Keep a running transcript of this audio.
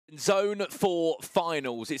Zone 4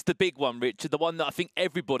 finals. It's the big one, Richard, the one that I think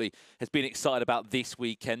everybody has been excited about this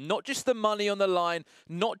weekend. Not just the money on the line,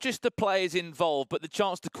 not just the players involved, but the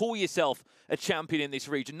chance to call yourself a champion in this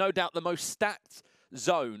region. No doubt the most stacked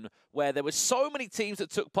zone, where there were so many teams that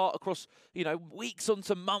took part across, weeks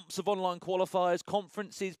onto months of online qualifiers,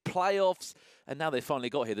 conferences, playoffs, and now they finally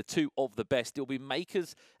got here, the two of the best. It'll be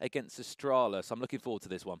Makers against Astralis. I'm looking forward to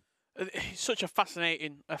this one. It's such a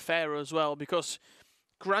fascinating affair as well, because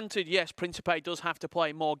granted, yes, Principe does have to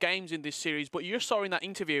play more games in this series, but you saw in that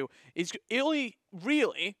interview, he's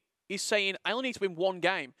saying, I only need to win one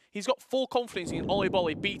game. He's got full confidence in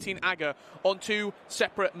Oliboli beating Aga on 2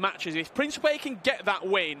 separate matches. If Principe can get that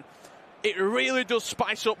win, it really does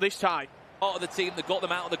spice up this tie. Part of the team that got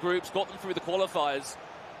them out of the groups, got them through the qualifiers.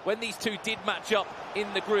 When these two did match up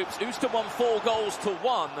in the groups, Houston won 4 goals to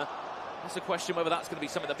 1. That's a question whether that's going to be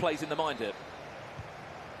something that plays in the mind here.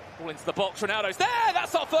 Ball into the box, Ronaldo's there,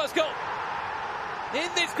 that's our first goal in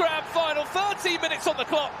this grand final. 13 minutes on the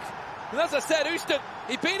clock, and as I said, Houston,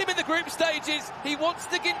 he beat him in the group stages, he wants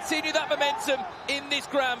to continue that momentum in this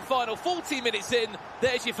grand final. 14 minutes in,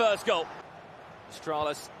 there's your first goal.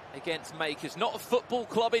 Astralis against Makers, not a football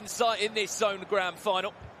club in sight in this zone grand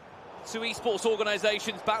final. 2 esports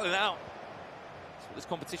organisations battling it out. That's what this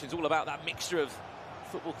competition's all about, that mixture of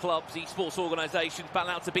football clubs, esports organisations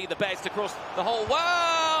battling out to be the best across the whole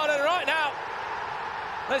world. And right now,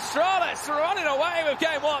 Astralis running away with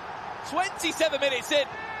game 1. 27 minutes in.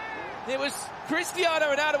 It was Cristiano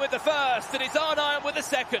Ronaldo with the first, and it's R9 with the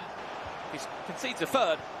second. He concedes a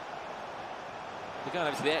third. We're going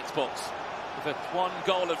over to the Xbox with a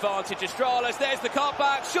 1-goal advantage. Astralis, there's the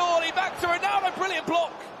cutback. Surely back to Ronaldo. Brilliant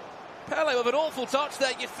block. Pele with an awful touch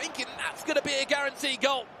there. You're thinking that's going to be a guaranteed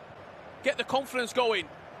goal. Get the confidence going.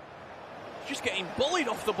 Just getting bullied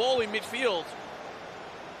off the ball in midfield.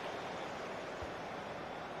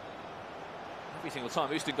 Every single time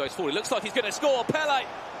Houston goes forward, it looks like he's going to score. Pele,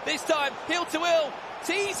 this time, heel to heel,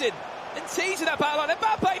 teasing that back line.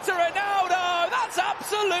 Mbappe to Ronaldo. That's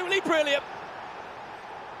absolutely brilliant.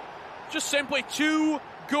 Just simply too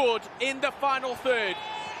good in the final third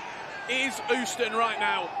is Houston right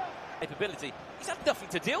now. Capability. He's had nothing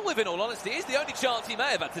to deal with, in all honesty. It's the only chance he may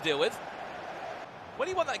have had to deal with. When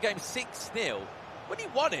he won that game 6-0, when he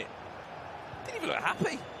won it, didn't even look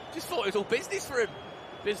happy. Just thought it was all business for him.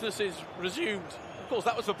 Business is resumed. Of course,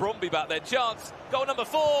 that was for Bromby back then. Chance, goal number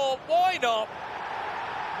 4. Why not?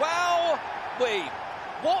 Wow,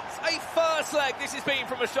 what a first leg this has been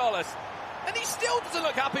from Astralis. And he still doesn't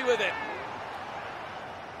look happy with it.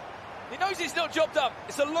 He knows it's not job done.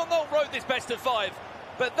 It's a long old road, this best of 5.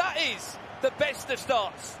 But that is the best of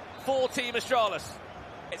starts for Team Astralis.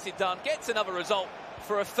 Gets it done, gets another result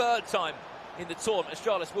for a 3rd time in the tournament.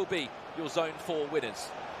 Astralis will be your Zone 4 winners.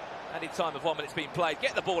 Added time of 1 minute's been played.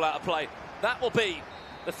 Get the ball out of play. That will be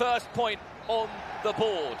the first point on the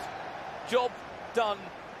board. Job done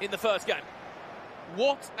in the first game.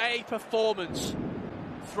 What a performance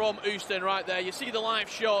from Houston right there. You see the live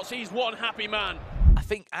shots. He's one happy man. I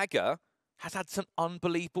think Aga has had some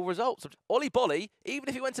unbelievable results. Oliboli, even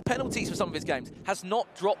if he went to penalties for some of his games, has not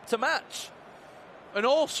dropped a match. And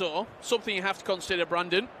also, something you have to consider,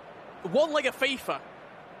 Brandon, 1 leg of FIFA.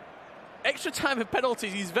 Extra time and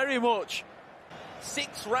penalties is very much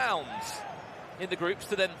 6 rounds in the groups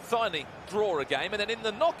to then finally draw a game. And then in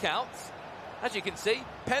the knockouts, as you can see,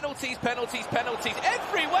 penalties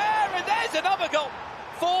everywhere. And there's another goal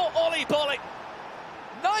for Oliboli.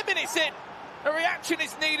 9 minutes in. A reaction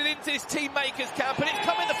is needed into this team Makers camp, and it's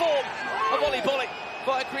come in the form of Oliboli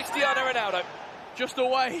by Cristiano Ronaldo. Just the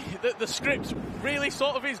way that the script really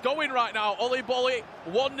sort of is going right now. Oliboli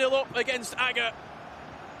 1-0 up against Aga.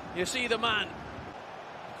 You see the man.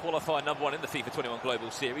 Qualifier number 1 in the FIFA 21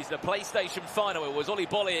 Global Series. The PlayStation final, it was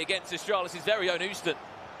Oliboli against Astralis' very own Houston.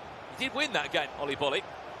 He did win that game, Oliboli.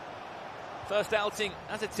 First outing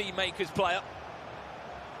as a team Makers player.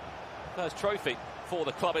 First trophy for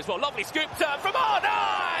the club as well. Lovely scoop turn from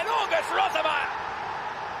R9! August Rosemeyer!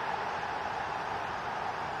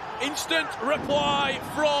 Instant reply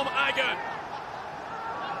from Aga.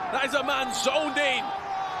 That is a man zoned in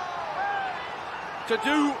to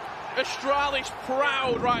do Astralis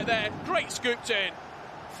proud right there. Great scoop turn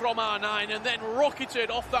from R9, and then rocketed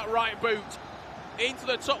off that right boot into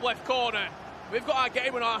the top left corner. We've got our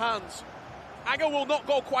game in our hands. Aga will not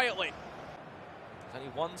go quietly. There's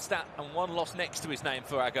only 1 stat and 1 loss next to his name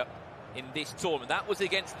for Aga in this tournament. That was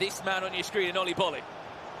against this man on your screen in Oliboli.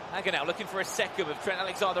 Aga now looking for a second of Trent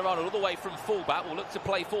Alexander-Arnold all the way from fullback. Will look to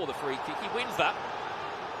play for the free kick. He wins that.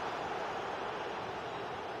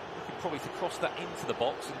 Looking probably to cross that into the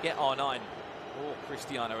box and get R9 or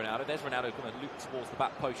Cristiano Ronaldo. There's Ronaldo going to loop towards the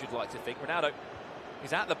back post, you'd like to think. Ronaldo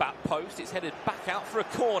is at the back post. It's headed back out for a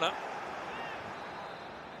corner.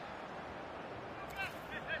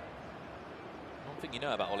 One thing you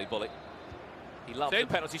know about Oli Bully, he loves the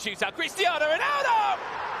penalty shootout. Cristiano Ronaldo!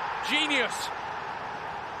 Genius.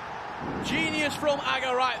 Genius from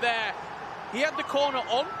Aga right there. He had the corner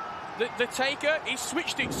on, the taker. He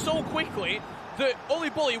switched it so quickly that Oli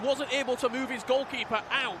Bully wasn't able to move his goalkeeper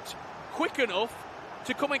out quick enough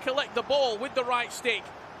to come and collect the ball with the right stick.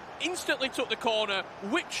 Instantly took the corner,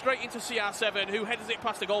 whipped straight into CR7, who headers it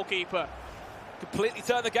past the goalkeeper. Completely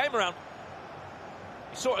turned the game around.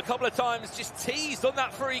 You saw it a couple of times, just teased on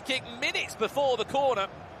that free kick minutes before the corner,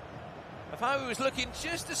 of how he was looking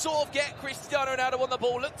just to sort of get Cristiano Ronaldo on the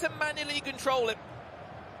ball, look to manually control him.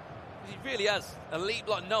 He really has a leap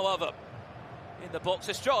like no other in the box.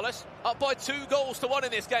 Astralis up by 2-1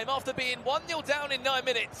 in this game after being 1-0 down in 9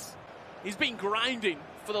 minutes. He's been grinding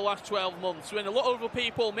for the last 12 months when a lot of other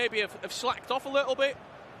people maybe have slacked off a little bit.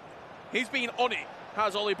 He's been on it,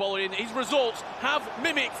 has Oli Bully, and his results have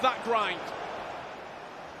mimicked that grind.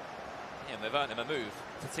 Yeah, and they've earned him a move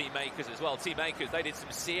to Team Makers as well. Team Makers, they did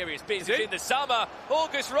some serious business in the summer.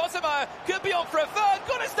 August Rosemeyer could be on for a third.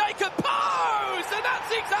 Got to stay composed, and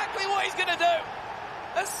that's exactly what he's going to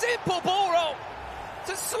do. A simple ball roll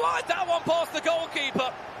to slide that one past the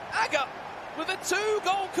goalkeeper. Aga with a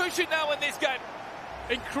 2-goal cushion now in this game.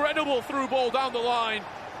 Incredible through ball down the line,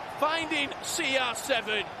 finding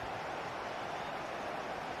CR7.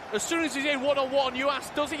 As soon as he's in one-on-one, you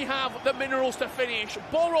ask, does he have the minerals to finish?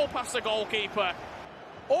 Ball roll past the goalkeeper.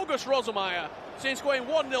 August Rosemeyer, since going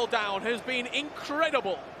 1-0 down, has been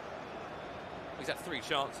incredible. He's had 3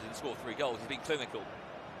 chances and scored 3 goals. He's been clinical.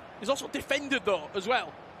 He's also defended, though, as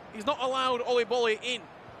well. He's not allowed Oli Bully in.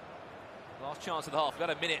 Last chance of the half. We've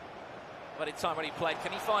got a minute. But in time when he played.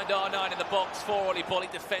 Can he find R9 in the box for Oli Bully?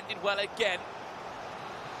 Defended well again.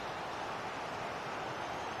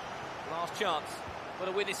 Last chance. Got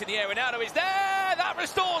to win this in the air. Ronaldo is there. That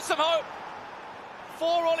restores some hope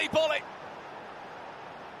for Oli Bully.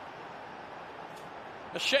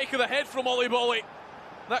 A shake of the head from Oli Bully.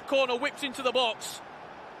 That corner whips into the box.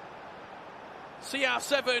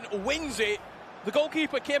 CR7 wins it. The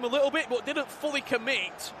goalkeeper came a little bit but didn't fully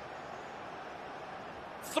commit.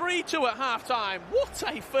 3-2 at half-time. What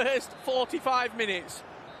a first 45 minutes.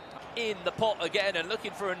 In the pot again and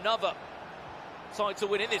looking for another side to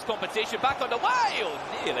win in this competition. Back underway,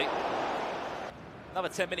 or nearly. Another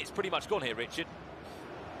 10 minutes pretty much gone here, Richard.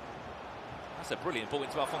 That's a brilliant ball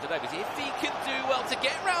into Alphonso Davies. If he can do well to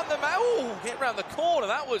get round the get round the corner,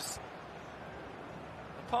 that was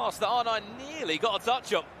a pass that R9 nearly got a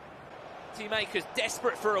touch on. Team Makers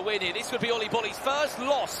desperate for a win here. This would be Oli Bully's first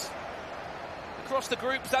loss across the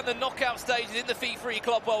groups and the knockout stages in the FIFAe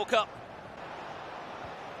Club World Cup.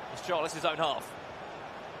 Astralis his own half.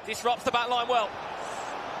 Disrupts the back line well.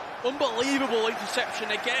 Unbelievable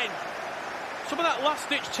interception again. Some of that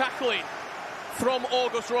last-ditch tackling from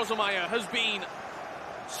August Rosemeyer has been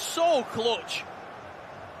so clutch.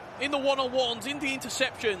 In the one-on-ones, in the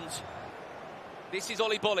interceptions. This is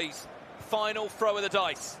Oli Bully's final throw of the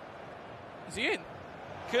dice. Is he in?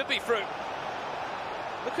 Could be through.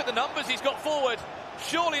 Look at the numbers he's got forward.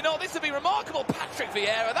 Surely not. This would be remarkable. Patrick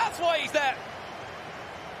Vieira, that's why he's there.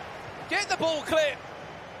 Get the ball clear.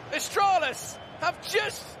 Astralis have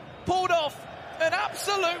just pulled off an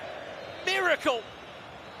absolute miracle.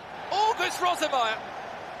 August Rosemeyer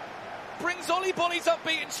brings Oli Bully's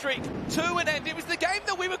unbeaten streak to an end. It was the game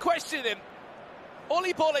that we were questioning him.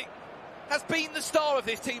 Oli Bully has been the star of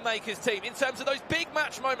this Team Makers team in terms of those big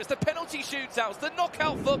match moments, the penalty shootouts, the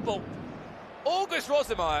knockout football. August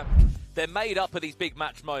Rosemeyer, they're made up of these big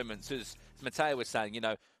match moments, as Matteo was saying. You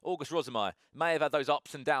know, August Rosemeyer may have had those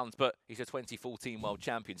ups and downs, but he's a 2014 world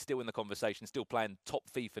champion, still in the conversation, still playing top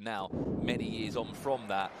FIFA now, many years on from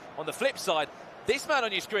that. On the flip side, this man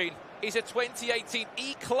on your screen is a 2018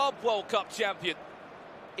 E-Club World Cup champion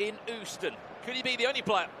in Houston. Could he be the only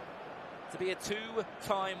player to be a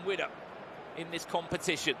 2-time winner in this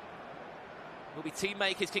competition? Will be Team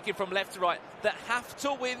Makers kicking from left to right that have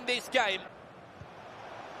to win this game.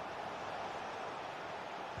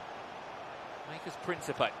 Makers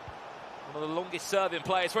Principe, one of the longest serving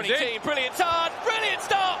players for any team. Brilliant turn, brilliant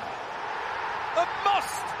start. A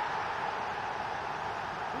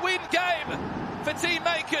must-win game for Team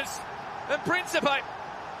Makers, and Principe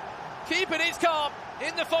keeping his calm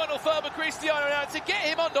in the final third with Cristiano Ronaldo to get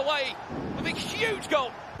him underway with a huge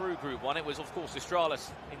goal. Through Group 1, it was of course Astralis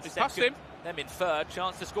in second, them in third.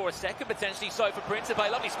 Chance to score a second, potentially so for Principe.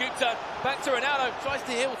 Lovely scoop turn, back to Ronaldo, tries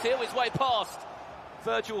to heel his way past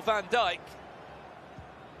Virgil van Dijk.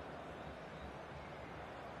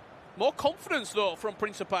 More confidence, though, from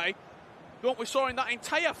Principe than what we saw in that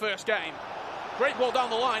entire first game. Great ball down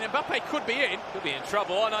the line. Mbappe could be in. Could be in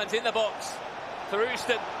trouble. R9's in the box. For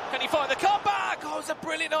Houston. Can he find the cutback? Oh, it was a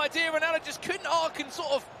brilliant idea. Ronaldo just couldn't arc and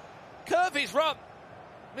sort of curve his run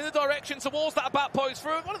in the direction towards that back post. For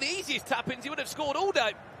one of the easiest tap-ins he would have scored all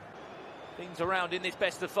day. Things around in this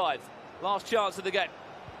best of 5. Last chance of the game.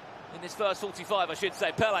 In this first 45, I should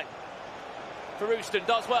say. Pele. For Houston,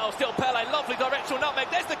 does well. Still Pele. Lovely directional nutmeg.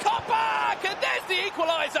 There's the cutback! And there's the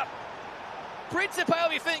equaliser. Principe will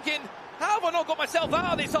be thinking, how have I not got myself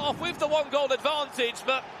out of this half with the 1-goal advantage?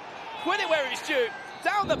 But win it where it's due.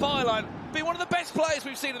 Down the byline. Be one of the best players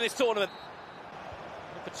we've seen in this tournament.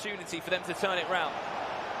 Opportunity for them to turn it round.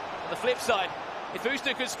 On the flip side, if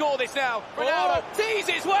Houston could score this now, Ronaldo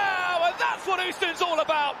teases, wow, and that's what Houston's all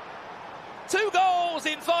about. 2 goals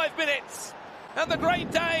in 5 minutes, and the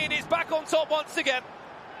Great Dane is back on top once again.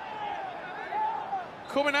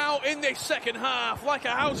 Coming out in this second half like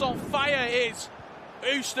a house on fire is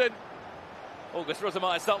Houston. August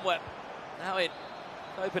Rosemeyer somewhere. Now in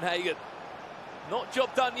Copenhagen. Not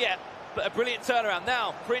job done yet, but a brilliant turnaround.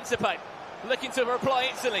 Now, Principe looking to reply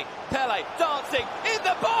instantly. Pele dancing in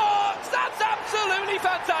the box. That's absolutely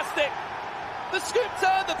fantastic. The scoop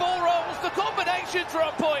turn, the ball rolls, the combinations are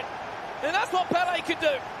on point. And that's what Pele can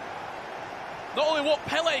do. Not only what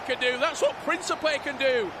Pele can do, that's what Principe can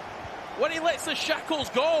do. When he lets the shackles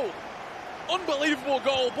go. Unbelievable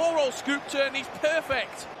goal. Ball roll, scoop turn, he's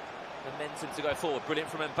perfect. Momentum to go forward. Brilliant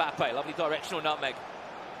from Mbappe. Lovely directional nutmeg.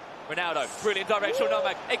 Ronaldo, brilliant directional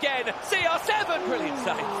nutmeg. Again, CR7. Brilliant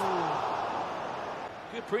save.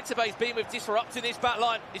 Good Principe's been with disrupting this back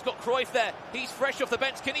line. He's got Cruyff there. He's fresh off the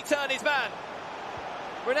bench. Can he turn his man?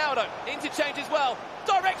 Ronaldo, interchange as well.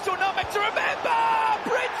 Directional nutmeg to remember!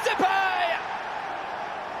 Principe!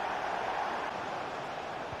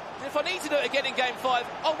 If I need to do it again in game 5,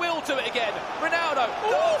 I will do it again. Ronaldo,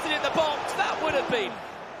 dancing in the box. That would have been.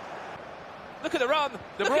 Look at the run.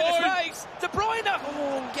 Look at the race. De Bruyne.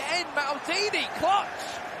 Oh, again, Maldini. Clutch.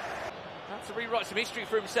 That's to rewrite some history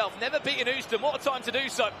for himself. Never beaten Houston. What a time to do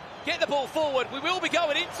so. Get the ball forward. We will be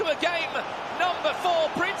going into a game number 4.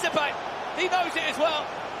 Principe. He knows it as well.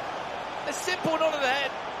 A simple nod of the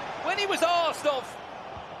head. When he was asked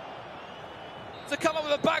to come up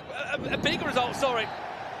with a bigger result,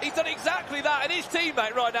 he's done exactly that. And his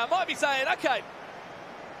teammate right now might be saying, OK,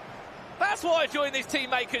 that's why I joined this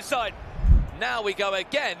team maker's side. Now we go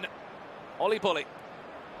again. Ollie Bully.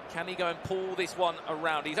 Can he go and pull this one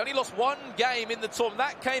around? He's only lost 1 game in the tournament.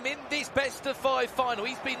 That came in this best of 5 final.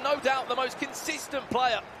 He's been no doubt the most consistent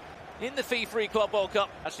player in the FIFAe Club World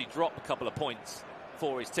Cup. Actually dropped a couple of points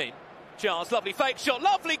for his team. Chance, lovely fake shot,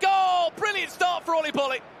 lovely goal. Brilliant start for Ollie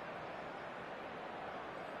Bully.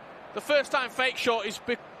 The first time fake shot is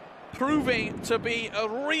proving to be a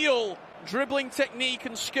real dribbling technique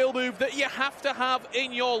and skill move that you have to have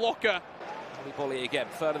in your locker. Ollie Bully again,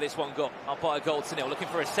 third of this one got up by a goal to nil, looking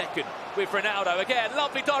for a second with Ronaldo again,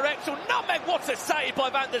 lovely directional nutmeg, what a save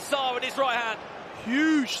by Van der Sar in his right hand.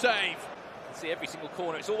 Huge save. You can see every single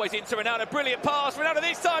corner, it's always into Ronaldo, brilliant pass, Ronaldo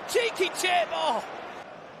this time, cheeky chip, oh.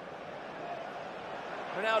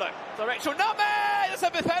 Ronaldo, directional nutmeg, that's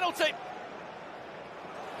a penalty.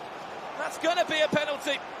 That's going to be a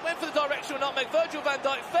penalty. Went for the directional nutmeg, Virgil van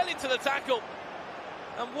Dijk fell into the tackle.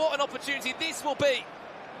 And what an opportunity this will be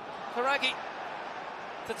for Raggi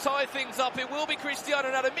to tie things up. It will be Cristiano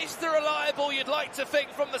Ronaldo, Mr. Reliable, you'd like to think,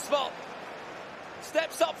 from the spot.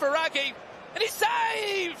 Steps up for Raggi, and he's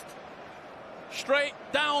saved! Straight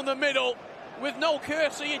down the middle with no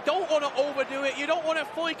cursor. You don't want to overdo it. You don't want to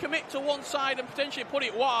fully commit to one side and potentially put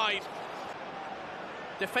it wide.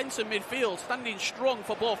 Defence and midfield standing strong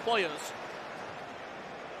for both players.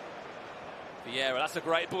 Vieira, that's a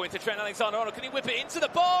great ball into Trent Alexander-Arnold. Can he whip it into the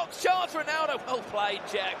box? Chance for Ronaldo. Well played,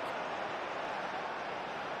 Jack.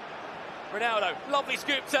 Ronaldo, lovely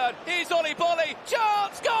scoop turn. Here's Ollie Bully.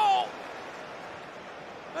 Chance, goal!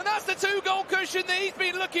 And that's the 2-goal cushion that he's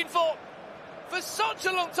been looking for such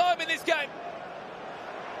a long time in this game.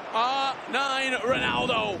 R9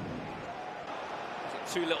 Ronaldo.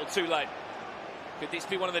 Too little, too late. Could this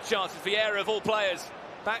be one of the chances? Vieira of all players.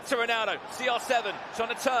 Back to Ronaldo. CR7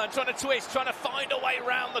 trying to turn, trying to twist, trying to find a way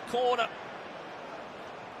around the corner.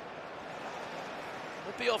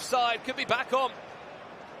 Could be offside, could be back on.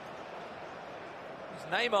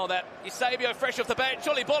 There's Neymar there. Eusebio fresh off the bench.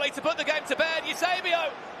 Ollie Bully to put the game to bed.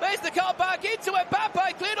 Eusebio. There's the cut back into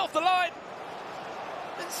Mbappe. Cleared off the line.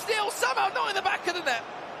 And still somehow not in the back of the net.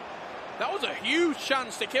 That was a huge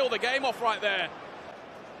chance to kill the game off right there.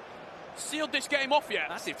 Sealed this game off yet.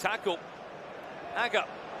 Massive tackle. Aga.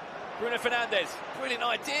 Bruno Fernandes. Brilliant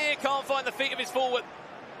idea. Can't find the feet of his forward.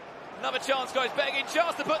 Another chance goes begging,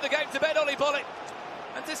 chance to put the game to bed, Ollie Bollitt.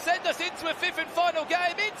 And to send us into a fifth and final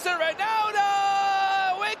game, into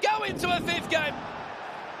Ronaldo! We're going to a fifth game.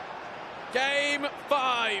 Game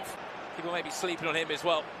 5. People may be sleeping on him as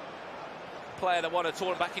well. Player that won a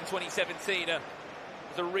tournament back in 2017 as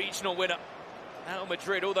a regional winner out of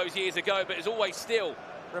Madrid all those years ago, but has always still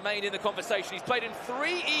remained in the conversation. He's played in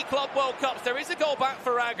 3 E-Club World Cups. There is a goal back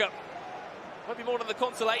for Raga. Might be more than the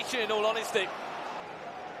consolation, in all honesty.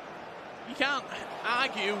 You can't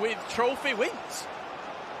argue with trophy wins.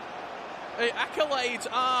 Accolades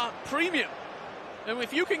are premium. And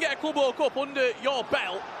if you can get a Club World Cup under your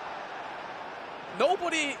belt,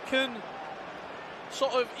 nobody can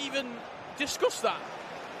sort of even discuss that.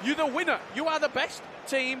 You're the winner. You are the best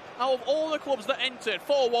team out of all the clubs that entered.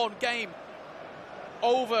 4-1 game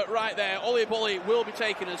over right there. Ollie Bollitt will be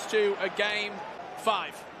taking us to a game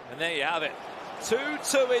 5. And there you have it.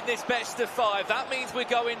 2-2 in this best of 5. That means we're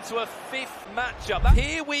going to a 5th matchup.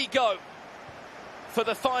 Here we go for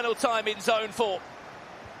the final time in Zone 4.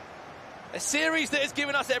 A series that has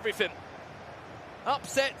given us everything.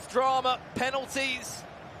 Upsets, drama, penalties.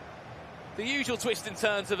 The usual twists and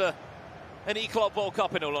turns of an E-Club World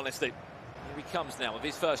Cup, in all honesty. Here he comes now with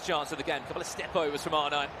his first chance of the game. A couple of step-overs from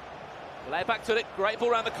R9. Lay back to it. Great ball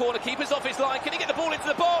around the corner. Keeper's off his line. Can he get the ball into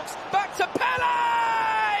the box? Back to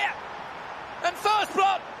Pele! And first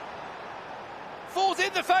blood falls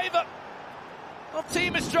in the favour of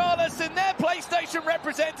Team Astralis and their PlayStation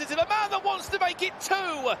representative. A man that wants to make it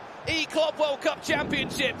 2 E-Club World Cup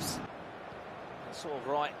championships. That's all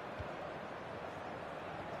right.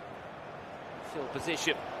 Field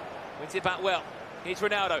position. Wins it back well. Here's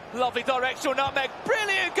Ronaldo. Lovely directional nutmeg.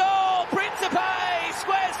 Brilliant goal! Principe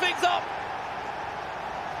squares things up.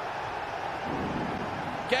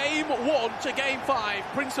 Game 1 to game 5.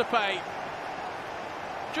 Principe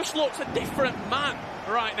just looks a different man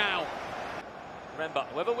right now. Remember,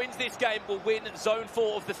 whoever wins this game will win Zone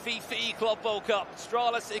 4 of the FIFA E-Club World Cup.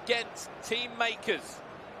 Astralis against Team Makers.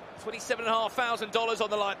 $27,500 on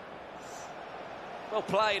the line. Well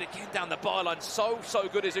played, again down the byline. So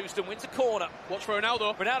good as Houston wins a corner. Watch for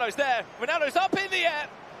Ronaldo. Ronaldo's there. Ronaldo's up in the air.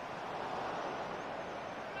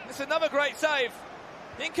 It's another great save.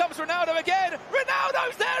 In comes Ronaldo again.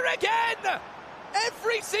 Ronaldo's there again!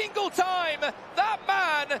 Every single time that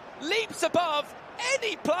man leaps above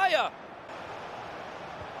any player.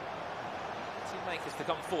 Team Makers to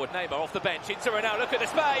come forward. Neymar off the bench into Ronaldo. Look at the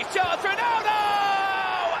space. Chance,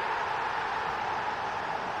 Ronaldo!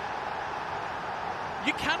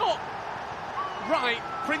 You cannot write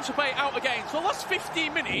Principe out again. So the last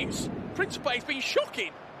 15 minutes, Principe's been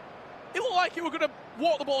shocking. It looked like he were going to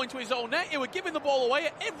walk the ball into his own net. He were giving the ball away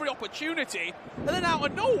at every opportunity. And then out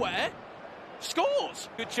of nowhere, scores.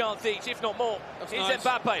 Good chance each, if not more. That's Here's nice.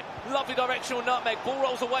 Mbappe. Lovely directional nutmeg. Ball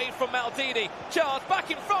rolls away from Maldini. Chance back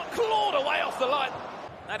in front. Clawed away off the line.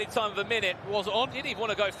 Added time of a minute. Was it on? Didn't even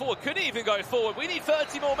want to go forward. Couldn't even go forward. We need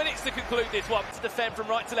 30 more minutes to conclude this one. To defend from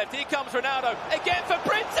right to left. Here comes Ronaldo. Again for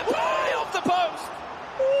Principe off the post.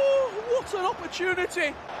 Oh, what an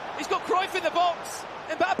opportunity. He's got Cruyff in the box.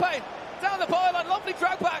 Mbappe down the byline. Lovely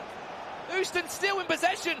drag back. Houston still in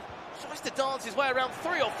possession. Tries to dance his way around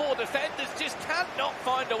 3 or 4 defenders. Just cannot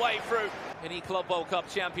find a way through. An E-Club World Cup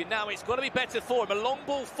champion. Now it's got to be better for him. A long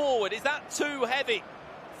ball forward. Is that too heavy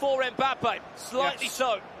for Mbappe? Slightly Yes.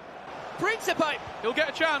 so. Principe. He'll get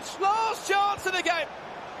a chance. Last chance of the game.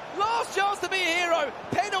 Last chance to be a hero.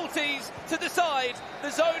 Penalties to decide the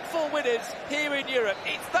Zone 4 winners here in Europe.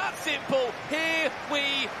 It's that simple. Here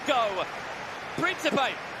we go.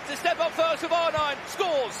 Principe to step up first with R9.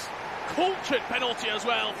 Scores. Cultured penalty as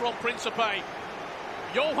well from Principe.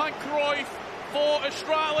 Johan Cruyff for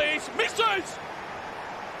Astralis. Misses!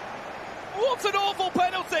 What an awful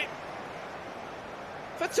penalty.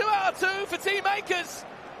 For 2 out of 2 for Team Makers.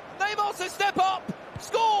 Neymar to step up.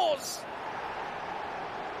 Scores.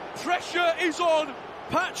 Pressure is on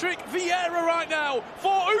Patrick Vieira right now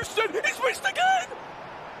for Houston. He's missed again!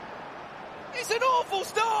 It's an awful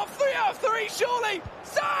start. 3 out of 3, surely.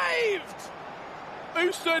 Saved!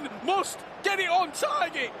 Houston must get it on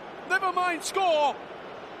target. Never mind score.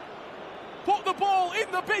 Put the ball in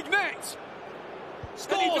the big net.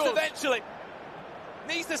 Scores eventually.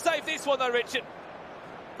 Needs to save this one though, Richard.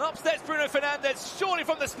 Up steps Bruno Fernandes, surely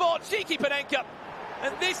from the spot. Cheeky Panenka.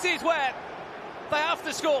 And this is where they have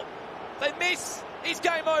to score. They miss, it's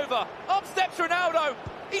game over. Up steps Ronaldo.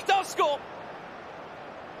 He does score.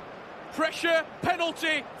 Pressure,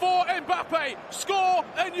 penalty for Mbappe. Score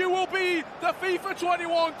and you will be the FIFA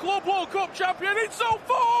 21 Club World Cup champion in Zone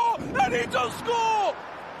 4. And he does score.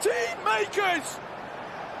 Team Makers.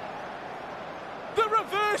 The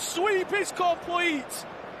reverse sweep is complete.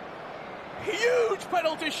 Huge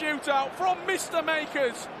penalty shootout from Mr.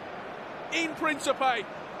 Makers in Principe.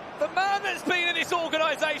 The man that's been in this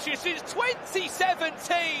organisation since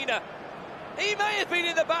 2017. He may have been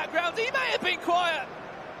in the background, he may have been quiet,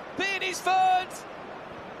 but in his third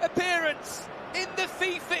appearance in the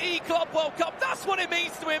FIFAe Club World Cup, that's what it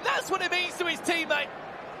means to him, that's what it means to his teammate.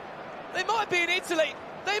 They might be in Italy,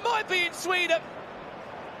 they might be in Sweden,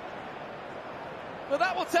 but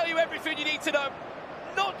that will tell you everything you need to know.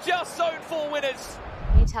 Not just Zone 4 winners.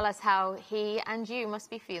 You tell us how he and you must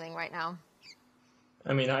be feeling right now.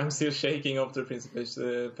 I mean, I'm still shaking after Principe's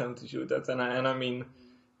penalty shootout, and I mean,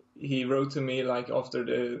 he wrote to me like after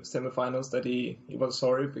the semifinals that he was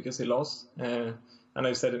sorry because he lost, and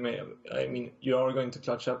I said to him, I mean, you are going to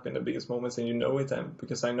clutch up in the biggest moments, and you know it, and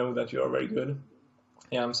because I know that you are very good.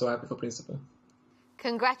 Yeah, I'm so happy for Principe.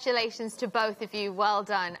 Congratulations to both of you. Well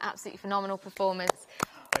done. Absolutely phenomenal performance.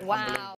 Wow.